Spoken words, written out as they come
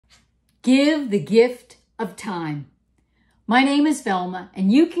Give the gift of time. My name is Velma,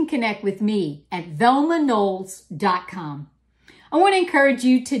 and you can connect with me at velmaknowles.com. I want to encourage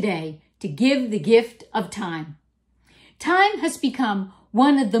you today to give the gift of time. Time has become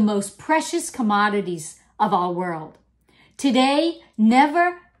one of the most precious commodities of our world. Today,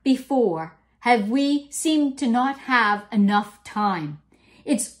 never before have we seemed to not have enough time.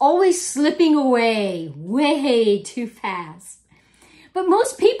 It's always slipping away way too fast. But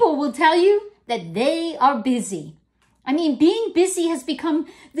most people will tell you that they are busy. I mean, being busy has become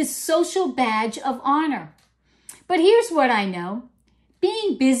the social badge of honor. But here's what I know.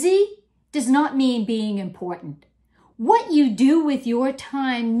 Being busy does not mean being important. What you do with your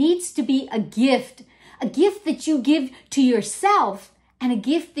time needs to be a gift that you give to yourself and a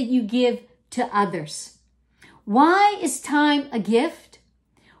gift that you give to others. Why is time a gift?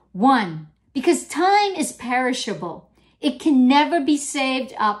 1, because time is perishable. It can never be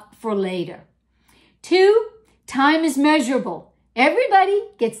saved up for later. 2, time is measurable. Everybody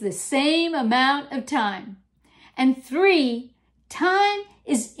gets the same amount of time. And 3, time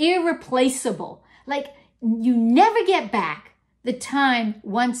is irreplaceable. Like you never get back the time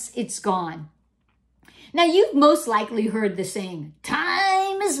once it's gone. Now you've most likely heard the saying,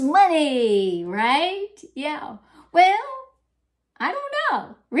 time is money, right? Yeah. Well, I don't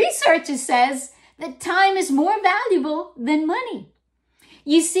know. Research says that time is more valuable than money.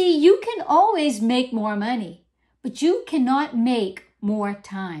 You see, you can always make more money, but you cannot make more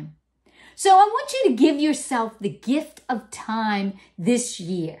time. So I want you to give yourself the gift of time this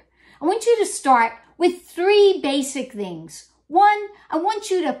year. I want you to start with 3 basic things. 1, I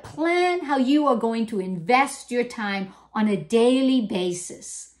want you to plan how you are going to invest your time on a daily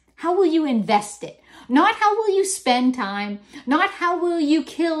basis. How will you invest it? Not how will you spend time, not how will you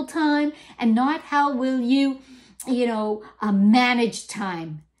kill time, and not how will you, manage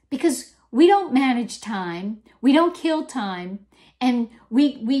time. Because we don't manage time, we don't kill time, and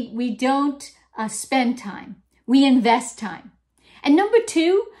we don't spend time. We invest time. And number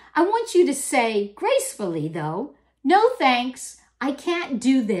 2, I want you to say gracefully, though, no thanks, I can't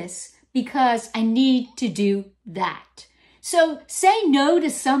do this because I need to do that. So say no to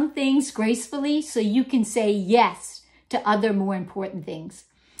some things gracefully so you can say yes to other more important things.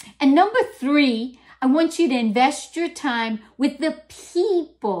 And number 3, I want you to invest your time with the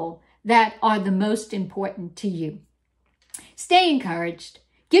people that are the most important to you. Stay encouraged.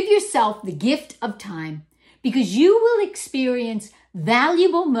 Give yourself the gift of time because you will experience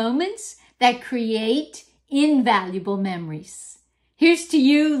valuable moments that create invaluable memories. Here's to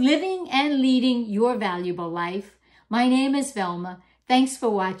you living and leading your valuable life. My name is Velma. Thanks for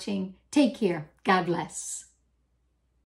watching. Take care. God bless.